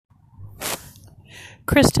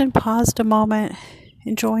Kristen paused a moment,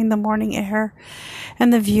 enjoying the morning air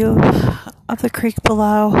and the view of the creek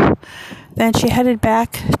below. Then she headed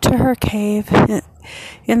back to her cave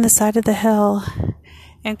in the side of the hill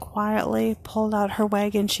and quietly pulled out her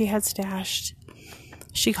wagon she had stashed.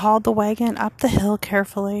 She hauled the wagon up the hill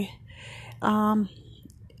carefully and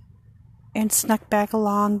snuck back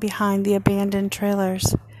along behind the abandoned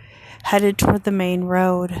trailers, headed toward the main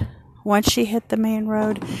road. Once she hit the main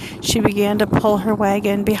road, she began to pull her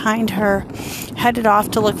wagon behind her, headed off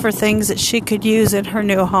to look for things that she could use in her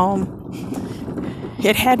new home.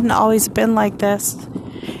 It hadn't always been like this.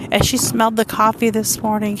 As she smelled the coffee this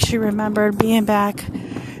morning, she remembered being back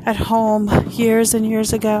at home years and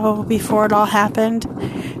years ago before it all happened,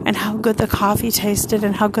 and how good the coffee tasted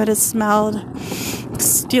and how good it smelled.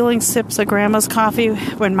 Stealing sips of Grandma's coffee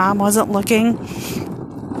when Mom wasn't looking.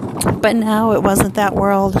 But now it wasn't that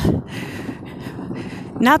world.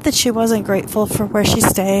 Not that she wasn't grateful for where she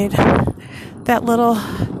stayed. That little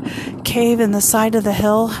cave in the side of the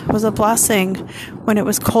hill was a blessing when it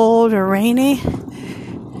was cold or rainy.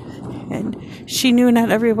 And she knew not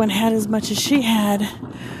everyone had as much as she had.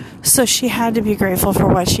 So she had to be grateful for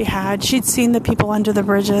what she had. She'd seen the people under the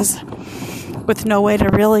bridges with no way to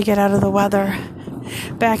really get out of the weather.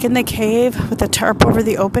 Back in the cave with the tarp over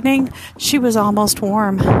the opening, she was almost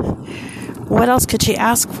warm. What else could she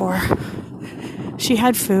ask for? She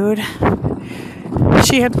had food.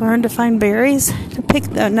 She had learned to find berries, to pick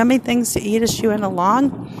the nummy things to eat as she went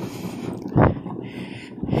along.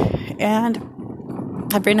 And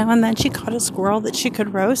every now and then she caught a squirrel that she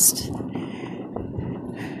could roast.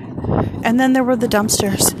 And then there were the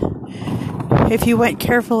dumpsters. If you went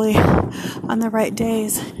carefully on the right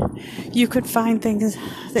days, you could find things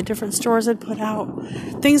that different stores had put out.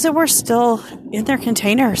 Things that were still in their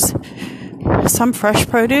containers. Some fresh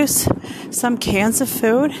produce, some cans of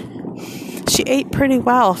food. She ate pretty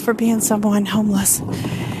well for being someone homeless.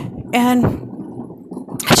 And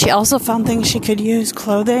she also found things she could use,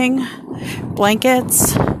 clothing,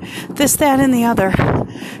 blankets, this, that, and the other.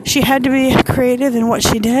 She had to be creative in what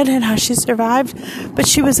she did and how she survived, but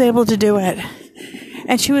she was able to do it.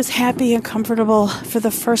 And she was happy and comfortable for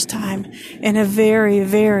the first time in a very,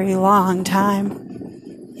 very long time.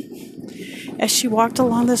 As she walked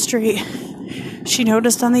along the street, she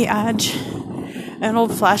noticed on the edge an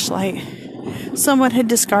old flashlight. Someone had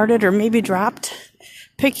discarded or maybe dropped.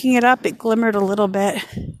 Picking it up, it glimmered a little bit.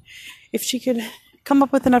 If she could come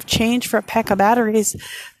up with enough change for a pack of batteries,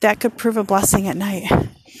 that could prove a blessing at night.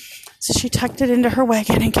 So she tucked it into her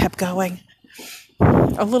wagon and kept going.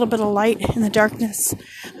 A little bit of light in the darkness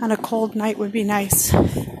on a cold night would be nice.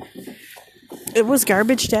 It was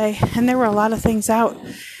garbage day, and there were a lot of things out.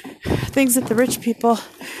 Things that the rich people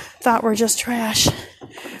thought were just trash.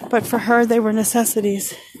 But for her, they were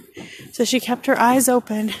necessities. So she kept her eyes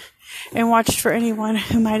open and watched for anyone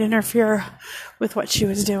who might interfere with what she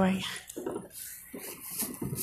was doing.